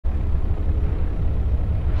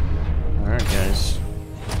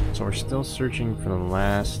So we're still searching for the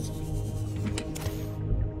last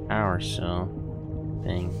power cell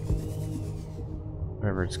thing.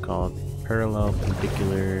 Whatever it's called. Parallel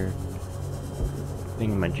perpendicular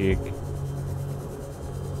thingamajig.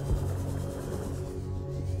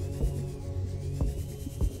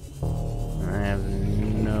 I have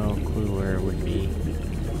no clue where it would be.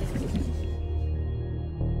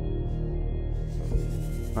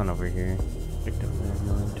 Not over here. Picked up there a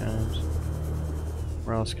million times.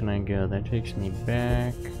 Where else can I go? That takes me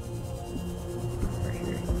back. Over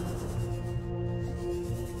here.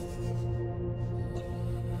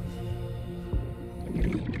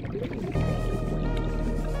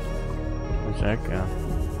 Where's that go?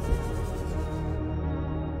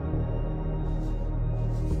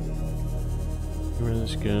 Where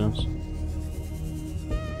this goes?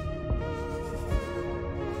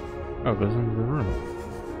 Oh, it goes into the room.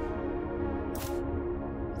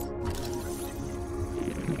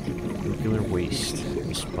 Nuclear waste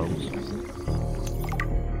disposal.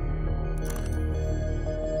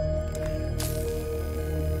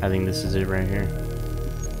 I think this is it right here.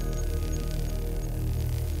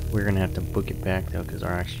 We're gonna have to book it back though, because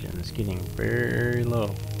our oxygen is getting very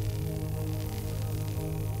low.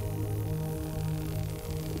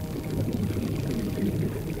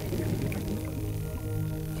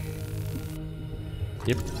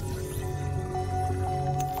 Yep.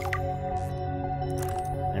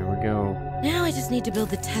 Go. Now I just need to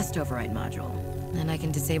build the test override module, and I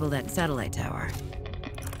can disable that satellite tower.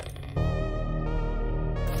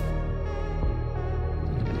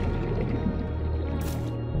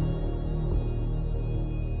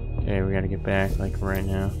 Okay, we gotta get back like right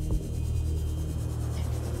now.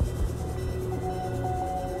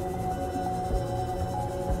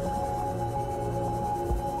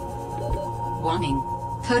 Warning.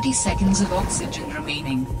 30 seconds of oxygen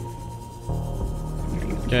remaining.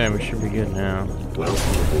 Okay, we should be good now.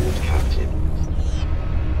 Welcome aboard, Captain.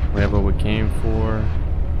 We have what we came for.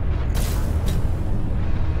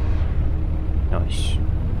 Nice.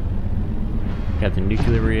 Got the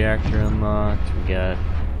nuclear reactor unlocked. We got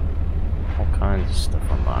all kinds of stuff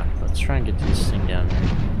unlocked. Let's try and get to this thing down there.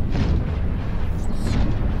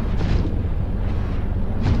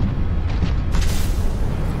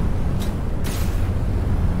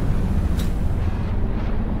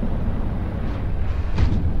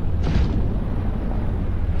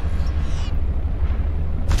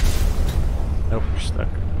 Nope, we're stuck.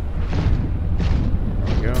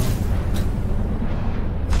 There we go.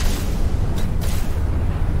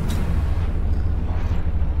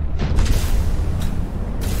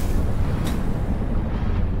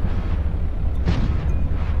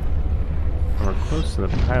 We're close to the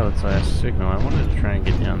pilot's last signal. I wanted to try and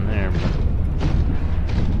get down there, but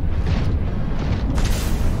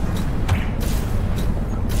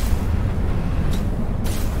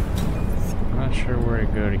I'm not sure where to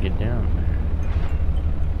go to get down there.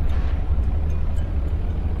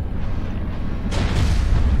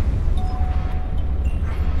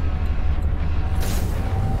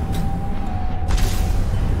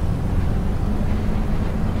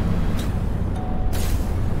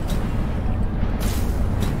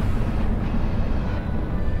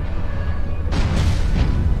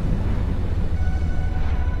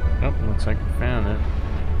 Looks like we found it.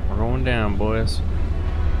 We're going down, boys.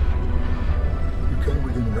 You came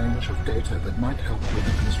within range of data that might help with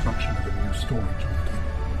the construction of a new storage building.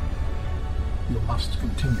 You must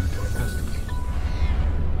continue to investigate.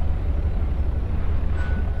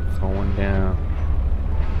 Going down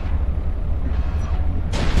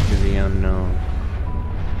to the unknown.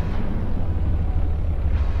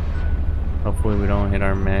 Hopefully we don't hit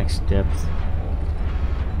our max depth.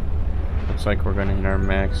 Looks like we're gonna hit our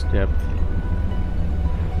max depth.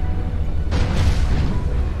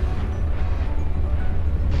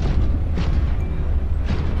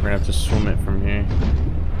 We're gonna have to swim it from here.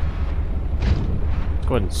 Let's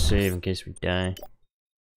go ahead and save in case we die.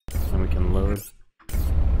 And we can load.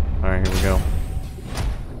 Alright, here we go.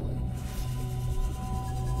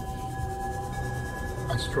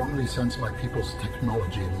 I strongly sense my people's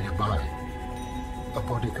technology nearby. A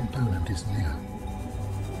body component is near.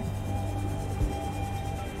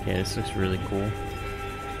 Yeah, this looks really cool.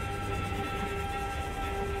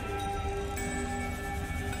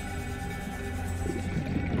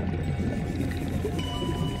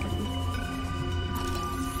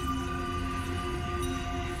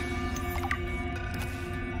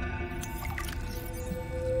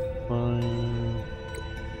 Fine.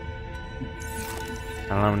 I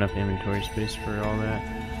don't have enough inventory space for all that.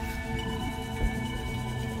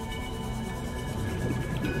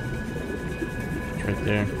 It's right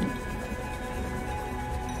there.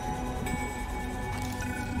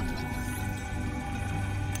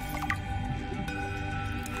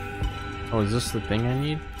 Oh, is this the thing I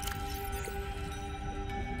need?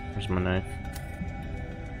 Where's my knife?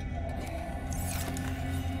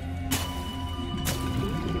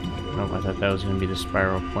 Oh, I thought that was gonna be the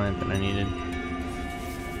spiral plant that I needed.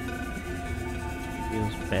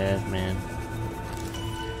 Feels bad, man.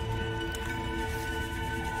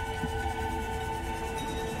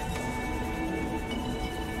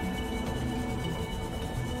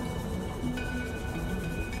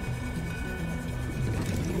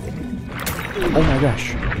 Oh my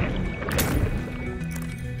gosh.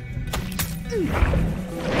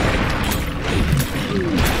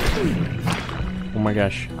 Oh my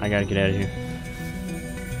gosh, I gotta get out of here.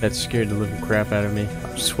 That scared the living crap out of me.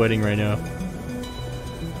 I'm sweating right now.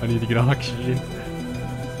 I need to get oxygen.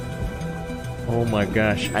 Oh my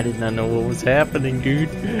gosh, I did not know what was happening, dude.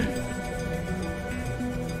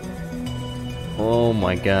 Oh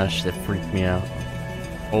my gosh, that freaked me out.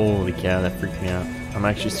 Holy cow, that freaked me out. I'm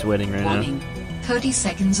actually sweating right Warning. now. 30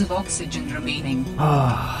 seconds of oxygen remaining.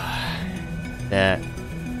 Oh, that.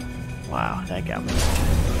 Wow, that got me.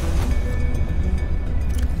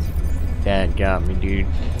 That got me, dude.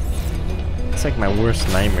 It's like my worst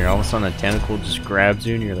nightmare. All of a sudden, a tentacle just grabs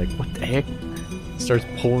you, and you're like, "What the heck?" Starts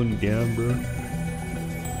pulling you down, bro.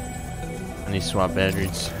 I need to swap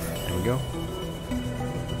batteries. There we go.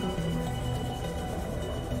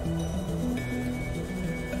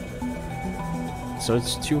 So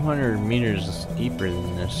it's 200 meters deeper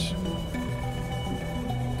than this.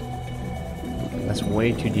 That's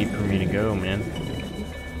way too deep for me to go, man.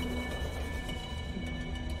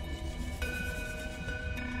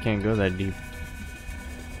 Can't go that deep.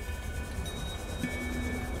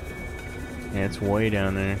 Yeah, it's way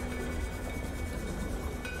down there.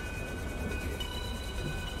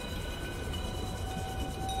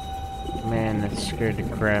 Man, that scared the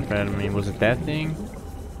crap out of me. Was it that thing?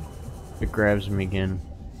 It grabs me again.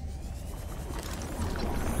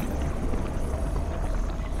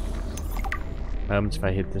 What happens if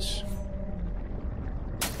I hit this?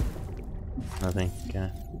 Nothing.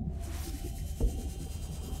 Okay.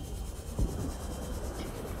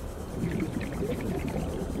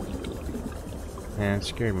 Man, it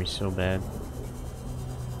scared me so bad.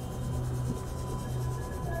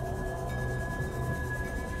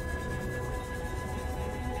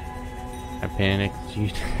 I panicked,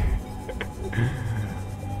 dude.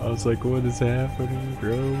 I was like, what is happening,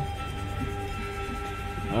 bro?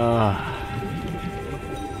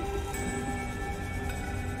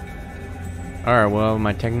 Alright, well,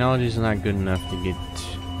 my technology is not good enough to get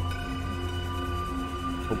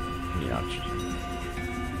the oxygen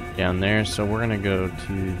down there, so we're gonna go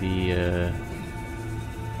to the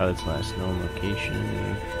pilot's last known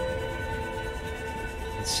location.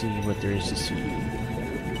 Let's see what there is to see.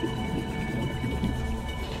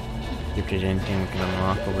 If there's anything we can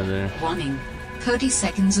unlock over there. Warning. 30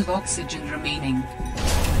 seconds of oxygen remaining.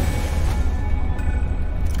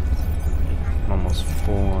 I'm almost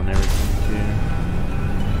full on everything too.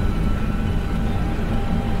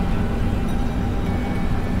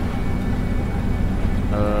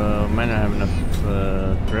 Might not have enough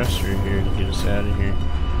thruster here to get us out of here.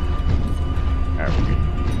 Alright, we're good.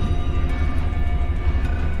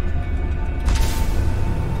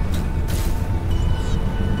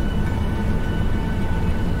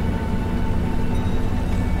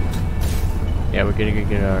 Yeah, we're gonna go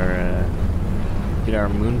get our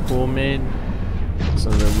moon pool made so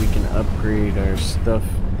that we can upgrade our stuff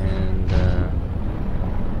and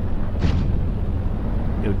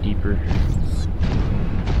go deeper.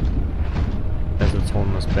 That's what's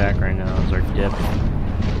holding us back right now is our depth.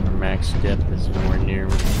 Our max depth is nowhere near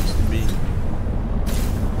what it needs to be.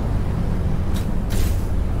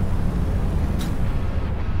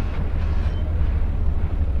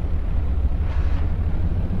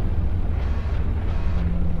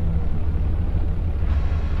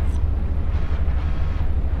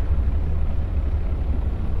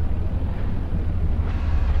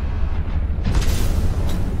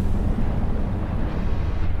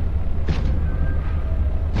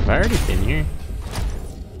 Have I already been here?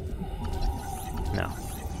 No.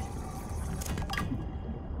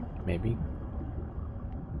 Maybe.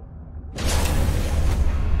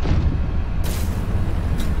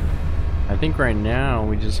 I think right now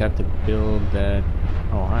we just have to build that.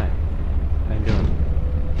 Oh, hi. How you doing?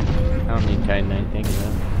 I don't need Titan anything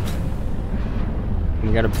though.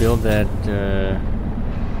 We gotta build that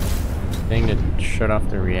thing to shut off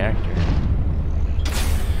the reactor.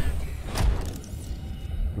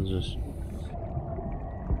 What's this?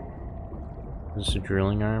 Is this a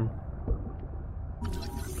drilling arm?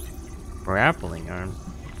 Grappling arm?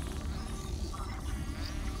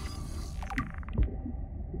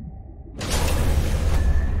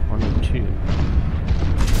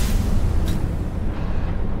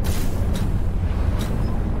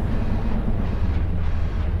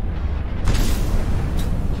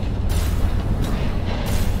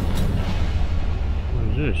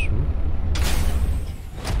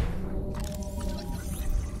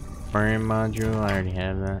 aquarium module, I already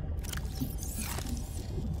have that.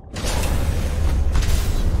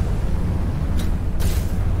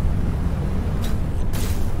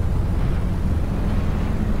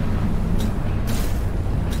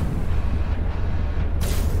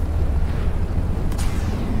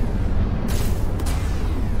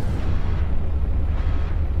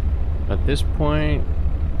 At this point,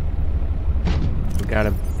 we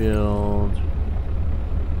gotta build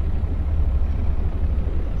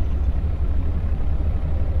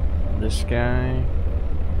this guy,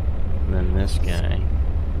 and then this guy.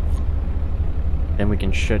 Then we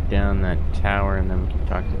can shut down that tower, and then we can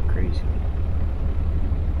talk to the crazy.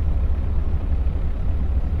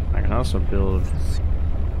 I can also build this.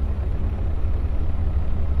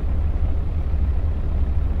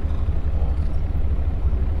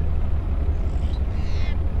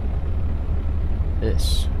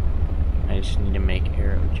 I just need to make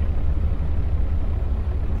aerogel,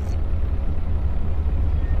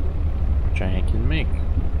 which I can make.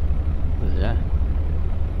 What is that?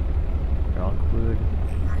 Dog food.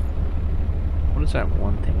 What is that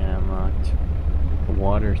one thing I unlocked? The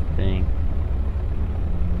water thing.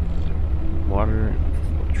 Water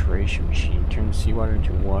filtration machine. Turns seawater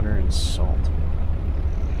into water and salt.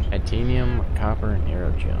 Titanium, copper, and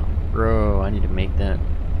aerogel. Bro, I need to make that.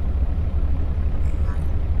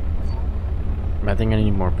 I think I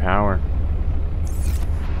need more power.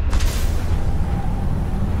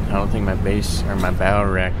 I don't think my base or my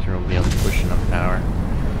bioreactor will be able to push enough power.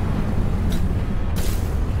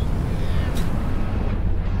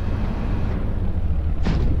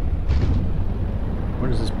 What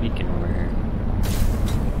is this beacon over here?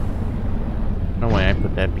 No way I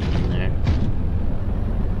put that beacon there.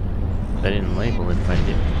 I didn't label it if I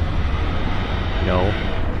did. No.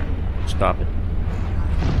 Stop it.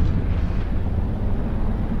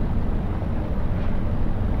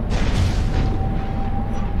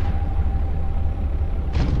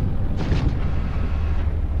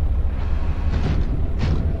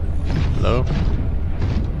 Hello?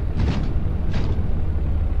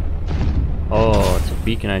 Oh, it's a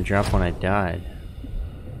beacon I dropped when I died.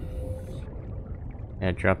 Yeah,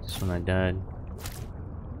 I dropped this when I died.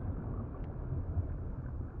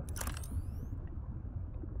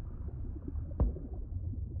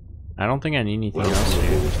 I don't think I need anything else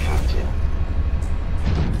here.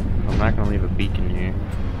 I'm not gonna leave a beacon here.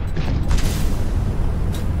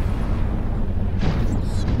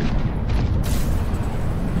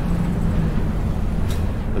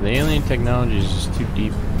 But the alien technology is just too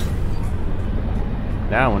deep.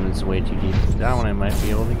 That one is way too deep. That one I might be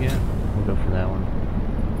able to get. We'll go for that one.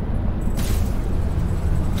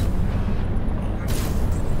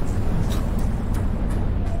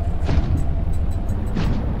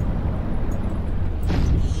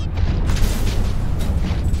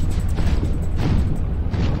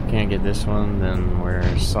 Can't get this one, then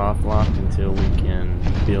we're soft locked until we can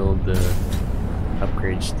build the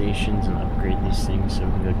upgrade stations and upgrade these things so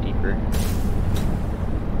we can go deeper.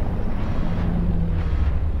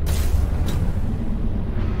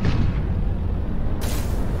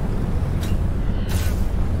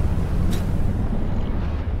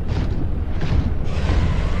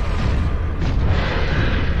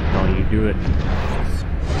 No, you do it. You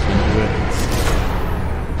do it.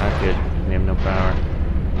 Not good. We have no power.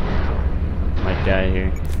 Might die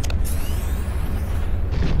here.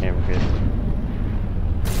 Okay, we're good.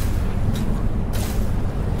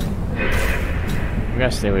 We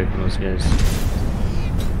gotta stay away from those guys.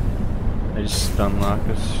 They just stun lock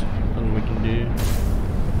us. Nothing we can do.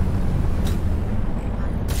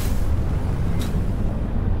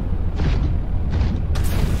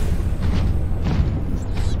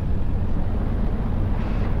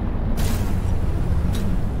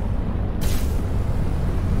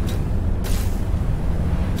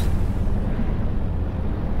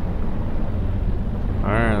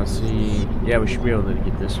 Alright, let's see. Yeah, we should be able to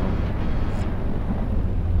get this one.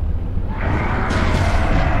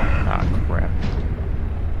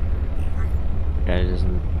 Guys,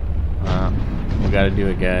 isn't. We gotta do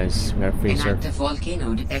it, guys. We gotta face An our. active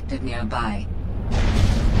volcano detected nearby.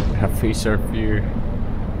 We gotta face our fear.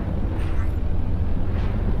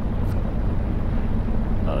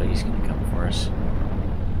 Oh, he's gonna come for us.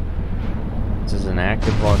 This is an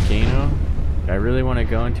active volcano. Do I really want to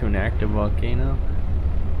go into an active volcano?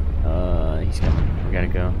 He's coming. We gotta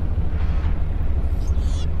go.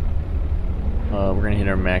 We're gonna hit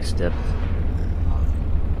our max depth.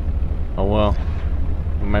 Oh well.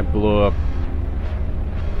 We might blow up.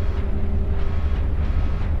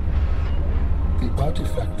 The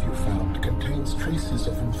artifact you found contains traces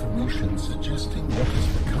of information suggesting what has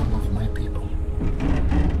become of my people.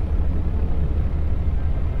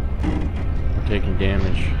 taking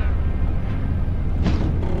damage.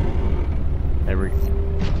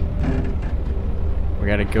 We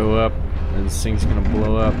gotta go up, and this thing's gonna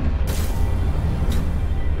blow up.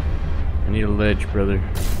 I need a ledge, brother.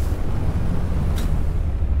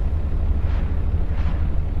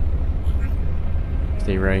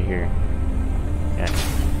 Stay right here. Yeah.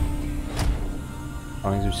 As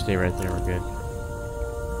long as we stay right there, we're good.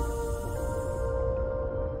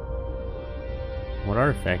 What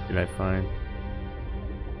artifact did I find?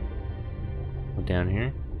 Oh, down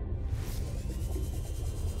here?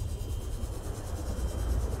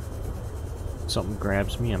 Something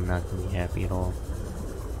grabs me, I'm not gonna be happy at all.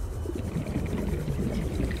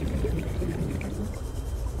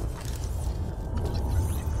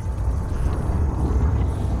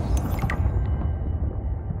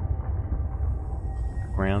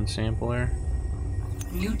 Ground sampler.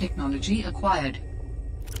 New technology acquired.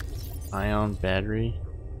 Ion battery.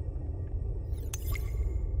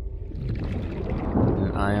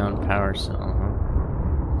 An ion power cell, huh?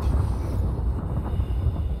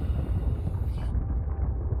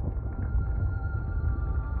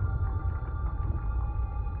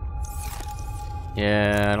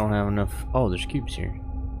 Yeah, I don't have enough. Oh, there's cubes here.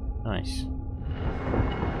 Nice.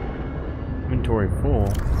 Inventory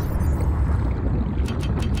full.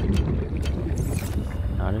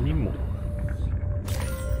 Not anymore.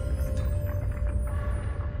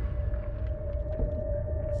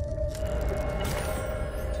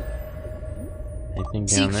 Anything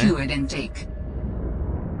down there? Secured intake.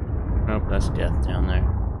 Nope, that's death down there.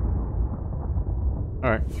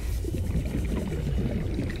 Alright.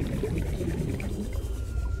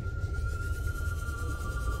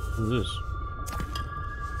 What is this?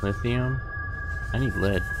 Lithium? I need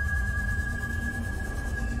lead.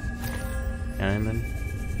 Diamond.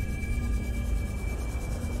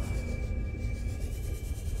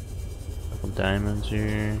 Couple diamonds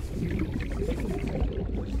here.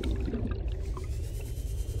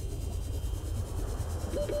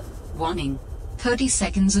 Warning. 30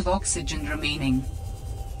 seconds of oxygen remaining.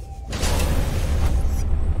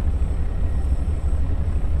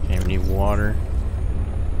 Okay, we need water.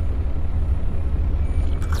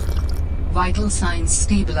 Vital signs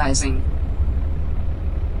stabilizing.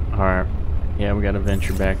 Alright. Yeah, we gotta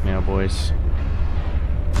venture back now, boys.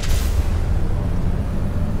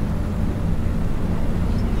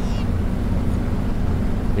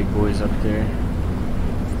 Big boys up there.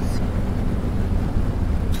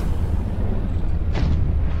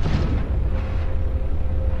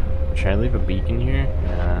 Should I leave a beacon here?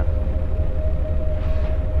 Nah.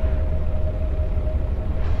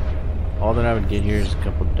 All that I would get here is a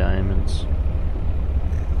couple diamonds.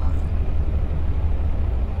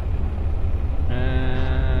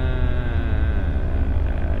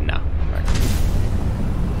 No.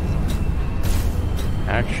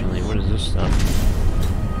 Actually, what is this stuff?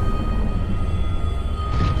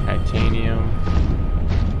 Titanium.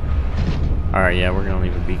 Alright, yeah, we're gonna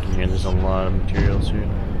leave a beacon here. There's a lot of materials here.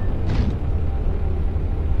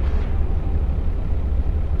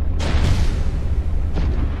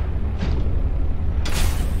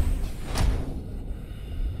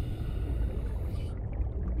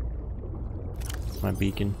 My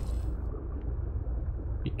beacon.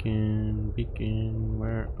 Beacon, beacon,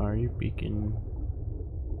 where are you, beacon?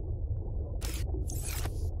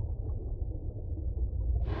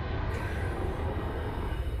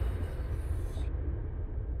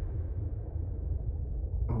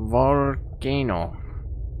 Volcano.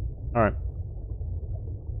 Alright.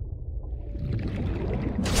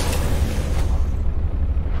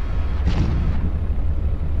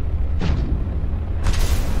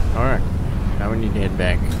 Alright. Now we need to head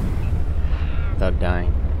back without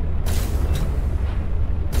dying.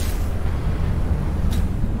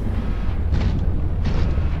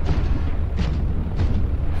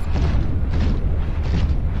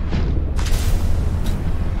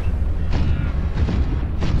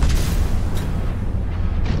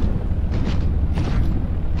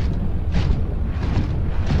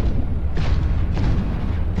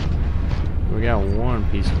 We got one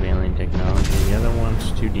piece of alien technology, the other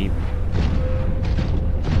one's too deep.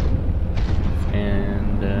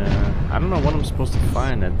 And I don't know what I'm supposed to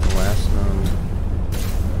find at the last known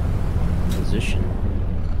position.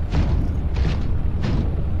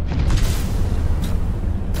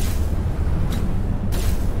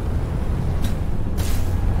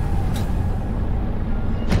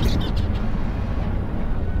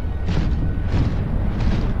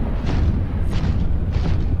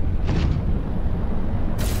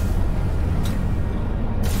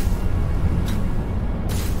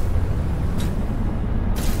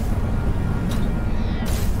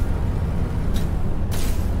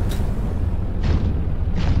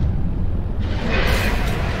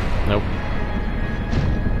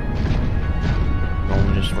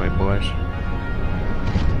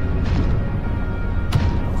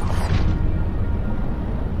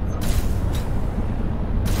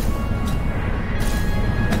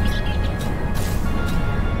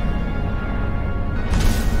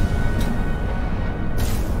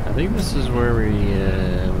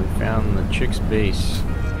 found the chick's base,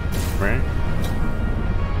 right?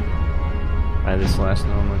 By this last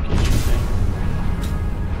known location thing.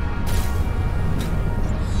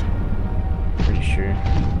 Pretty sure.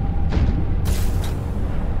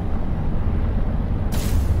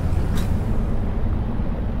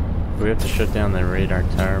 We have to shut down the radar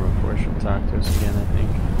tower before she'll talk to us again, I think.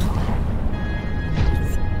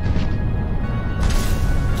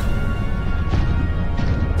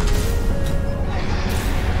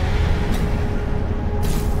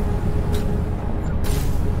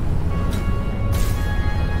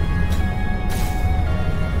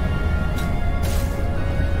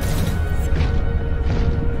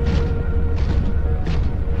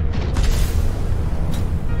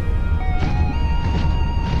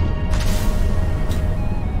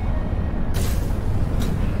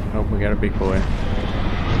 We got a big boy.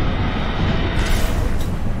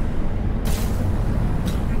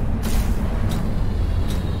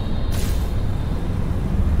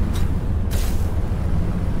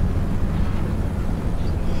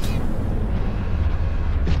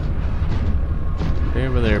 Stay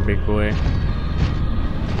over there, big boy.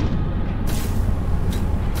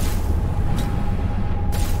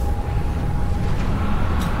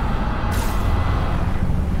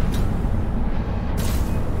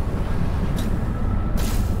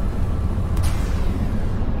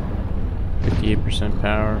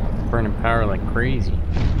 Power, burning power like crazy.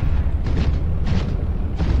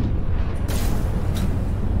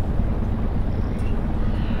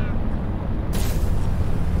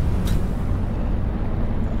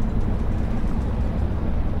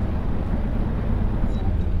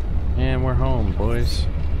 And we're home, boys.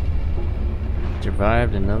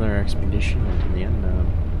 Survived another expedition into the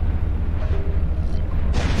unknown.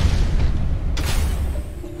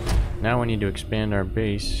 Now we need to expand our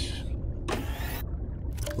base.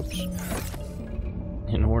 Oops.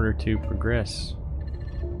 In order to progress.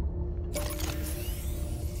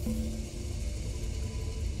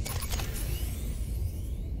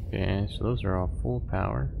 Okay, so those are all full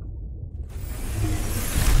power.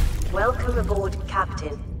 Welcome aboard,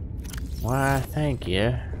 Captain. Why, thank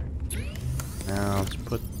you. Now let's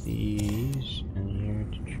put these in here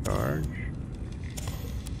to charge.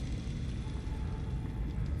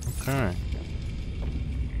 Okay.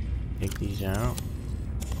 Take these out.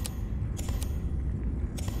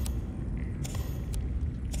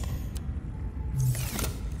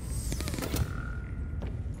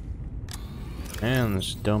 And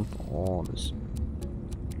let's dump all this.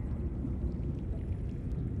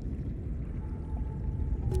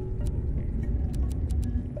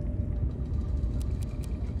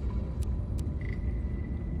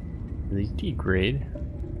 Do these degrade?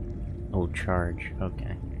 Oh, charge.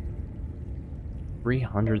 Okay.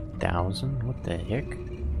 300,000? What the heck?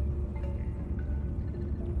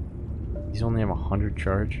 These only have 100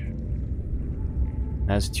 charge.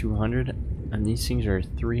 That's 200. And these things are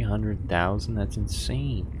 300,000? That's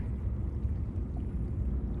insane.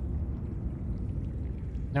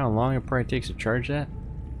 You know how long it probably takes to charge that?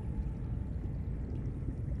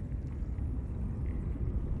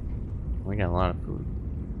 We got a lot of food.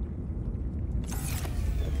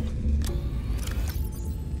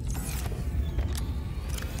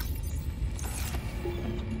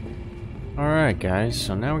 Alright guys,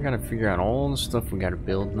 so now we gotta figure out all the stuff we gotta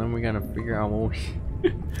build, and then we gotta figure out what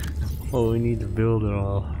we need to build it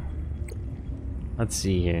all. Let's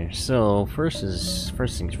see here. So first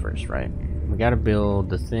things first, right? We gotta build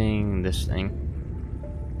the thing, this thing.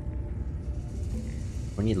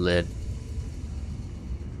 We need lead.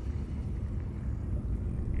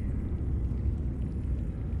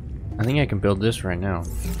 I think I can build this right now.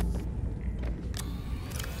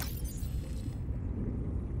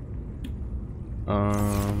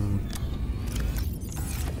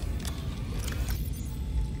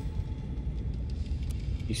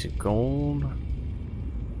 Piece of gold.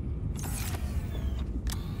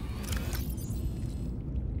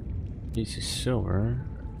 Piece of silver.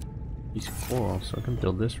 Piece of coral, so I can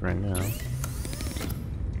build this right now.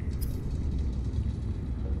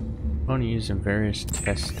 Only used in various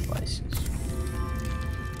test devices.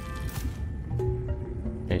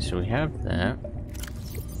 Okay, so we have that.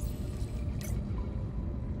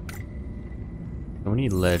 We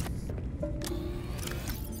need lead.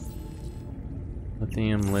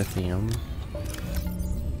 Lithium, lithium.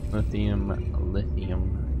 Lithium,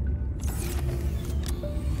 lithium.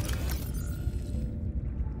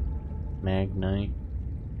 Magnite.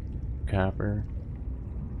 Copper.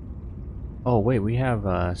 Oh wait, we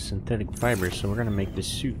have synthetic fibers, so we're gonna make this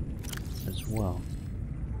suit as well.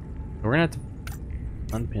 We're gonna have to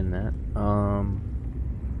unpin that. We're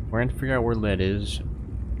gonna have to figure out where lead is.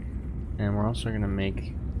 And we're also gonna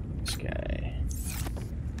make this guy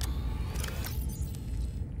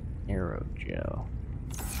aerogel.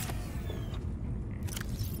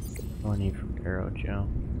 What do I need from aerogel?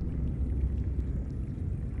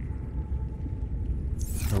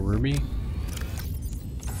 A ruby?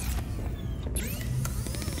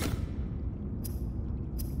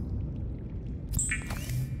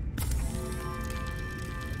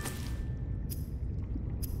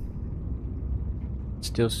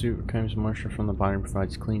 Steel suit reclaims moisture from the body and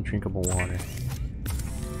provides clean, drinkable water.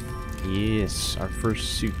 Yes, our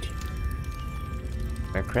first suit.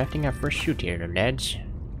 We're crafting our first suit here, lads.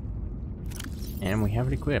 And we have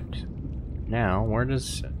it equipped. Now, where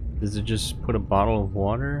does it just put a bottle of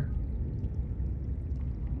water?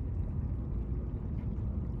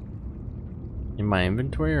 In my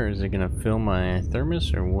inventory, or is it gonna fill my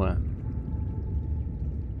thermos, or what?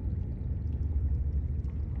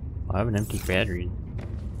 I have an empty battery.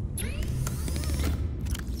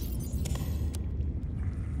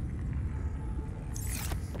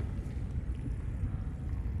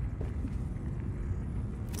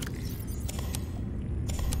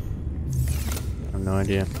 I have no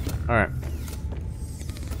idea. Alright.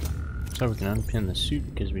 So we can unpin the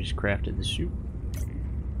suit because we just crafted the suit.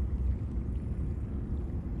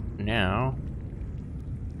 Now,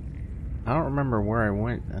 I don't remember where I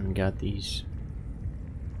went and got these.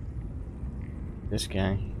 This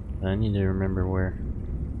guy. But I need to remember where.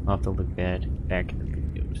 I'll have to look back in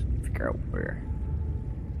the videos and figure out where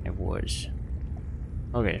it was.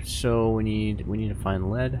 Okay, so we need to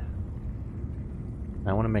find lead.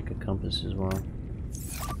 I want to make a compass as well.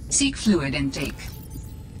 Seek fluid intake.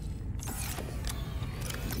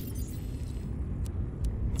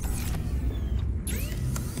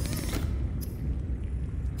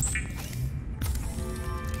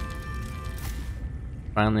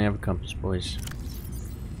 Finally have a compass, boys.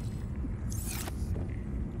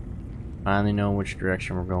 Finally know which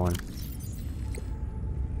direction we're going.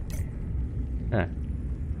 Yeah.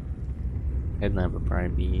 Headlamp would probably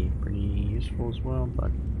be pretty useful as well,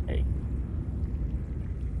 but hey.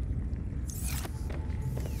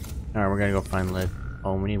 Alright, we're gonna go find lead.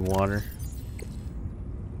 Oh, we need water.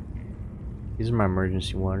 These are my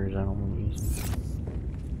emergency waters, I don't want to use them.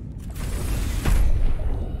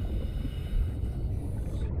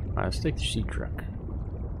 Alright, let's take the sea truck.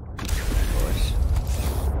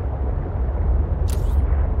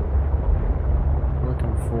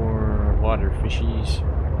 Looking for water fishies.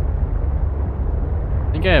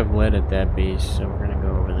 I think I have lead at that base, so we're gonna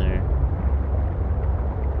go over there.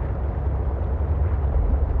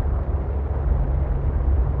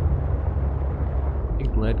 I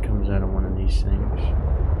think lead comes out of one of these things.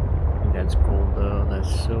 I think that's gold though,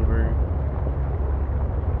 that's silver.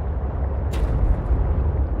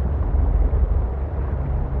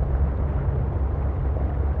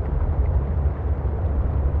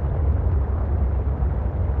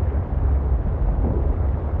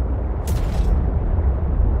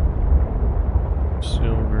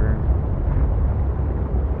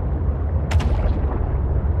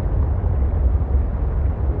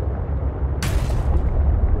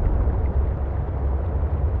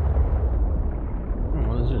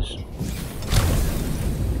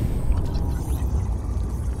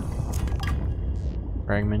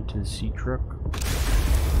 Fragmented sea truck.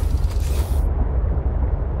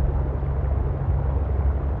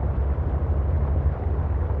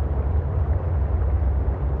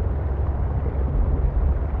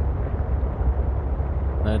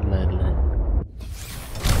 Lead.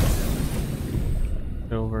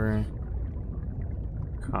 Silver.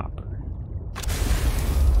 Copper.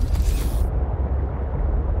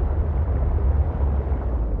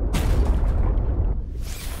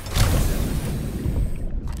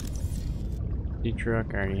 Sea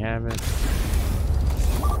truck, I already have it.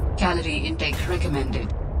 Calorie intake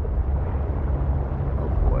recommended. Oh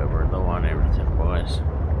boy, we're low on everything, boys.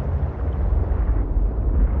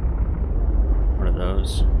 What are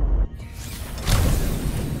those?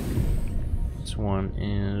 This one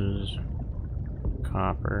is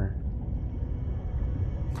copper.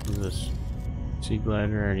 What is this? Sea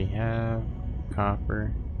glider, I already have.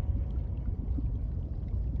 Copper.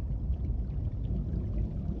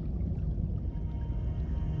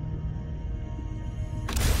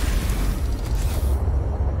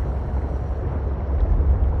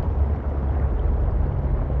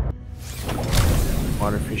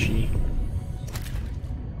 Water fishy.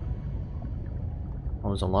 Oh,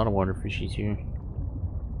 there's a lot of water fishies here.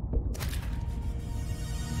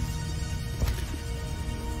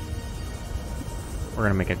 We're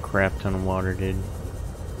gonna make a crap ton of water, dude.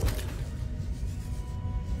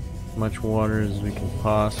 much water as we can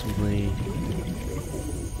possibly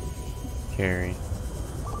carry.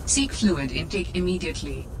 Seek fluid intake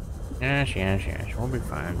immediately. Yes, yes, yes. We'll be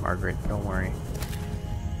fine, Margaret. Don't worry.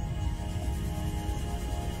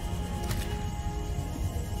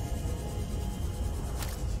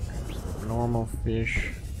 Normal fish.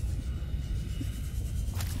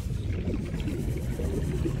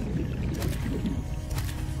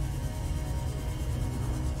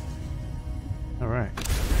 Alright.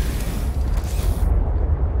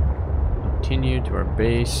 Continue to our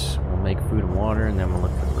base. We'll make food and water, and then we'll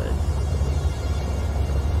look for lead.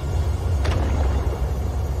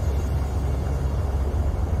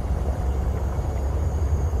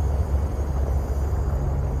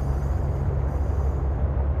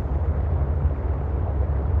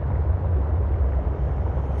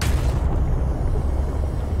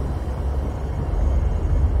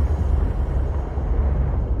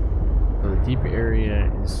 Deep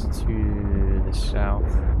area is to the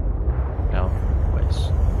south, southwest,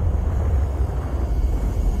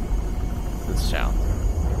 to the south.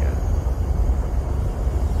 Yeah.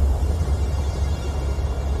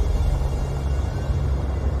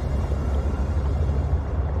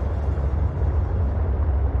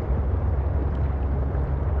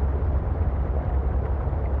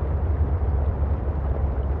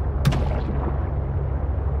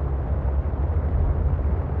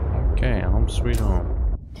 Okay, home sweet home.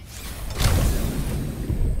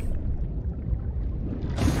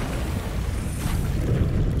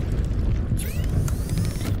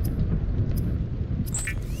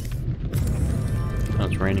 Oh,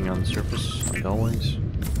 it's raining on the surface, like always.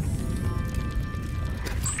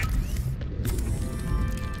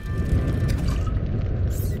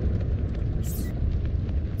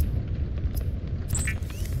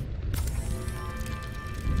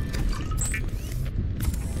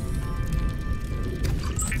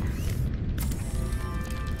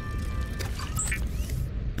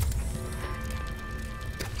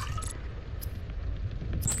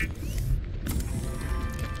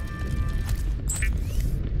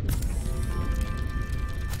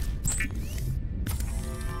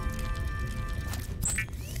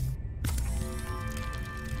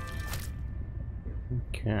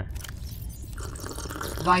 Okay.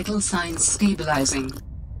 Vital signs stabilizing.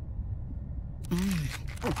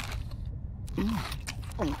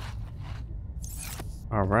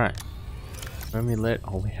 Alright. Let me let.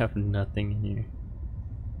 Oh, we have nothing in here.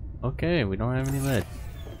 Okay, we don't have any lead.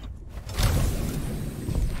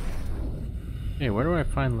 Hey, where do I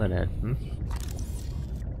find lead at?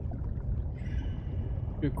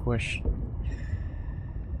 Good question.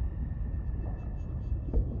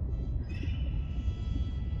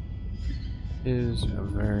 Is a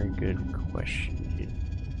very good question.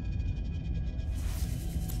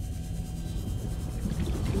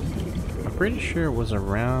 I'm pretty sure it was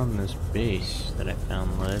around this base that I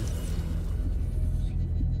found lead.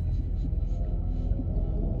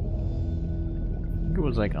 I think it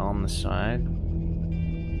was like on the side.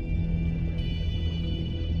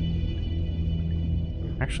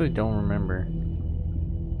 Actually don't remember.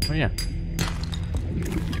 Oh yeah.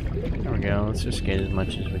 There we go, let's just get as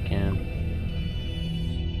much as we can.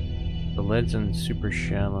 The lead's in super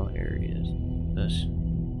shallow areas. This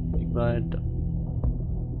big lead.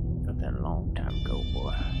 Got that a long time ago,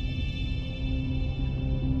 boy.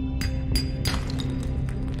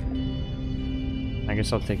 I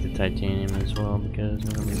guess I'll take the titanium as well because I'm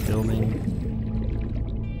gonna be building.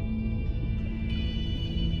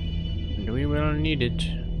 And we will need it.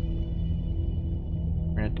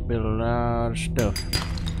 We're gonna have to build a lot of stuff.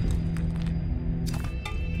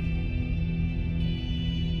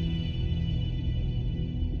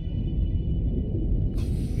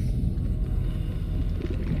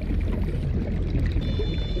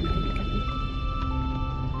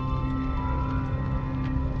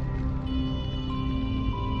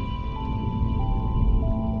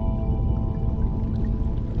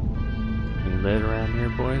 Lead around here,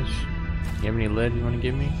 boys? You have any lead you want to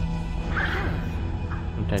give me?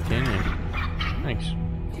 Some titanium. Thanks.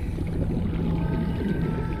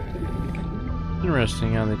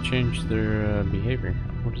 Interesting how they changed their behavior.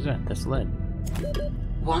 What is that? That's lead.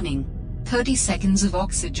 Warning. 30 seconds of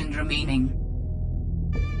oxygen remaining.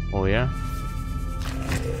 Oh yeah?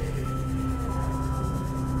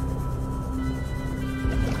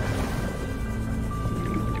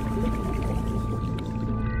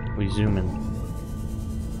 We zoom in.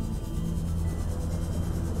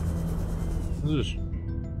 What's this?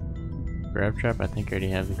 Grab trap? I think I already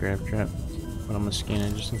have the grab trap, but I'm gonna scan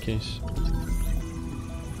it just in case.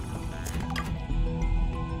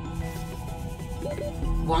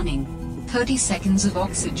 Warning. 30 seconds of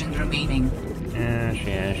oxygen remaining.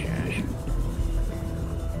 Yes.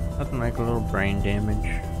 Nothing like a little brain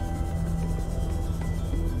damage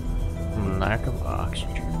from lack of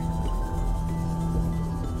oxygen.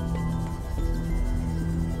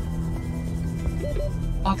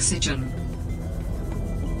 Oxygen.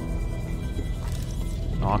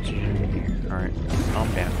 Oxygen. Alright, calm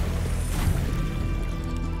down.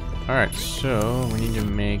 Alright, so we need to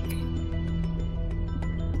make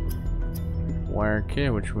wire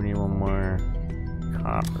kit, which we need one more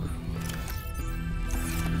copper.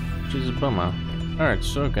 Which is a bummer. Alright,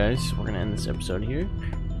 so guys, we're gonna end this episode here.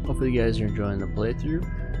 Hopefully you guys are enjoying the playthrough.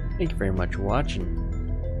 Thank you very much for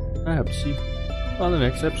watching. I hope to see you on the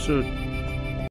next episode.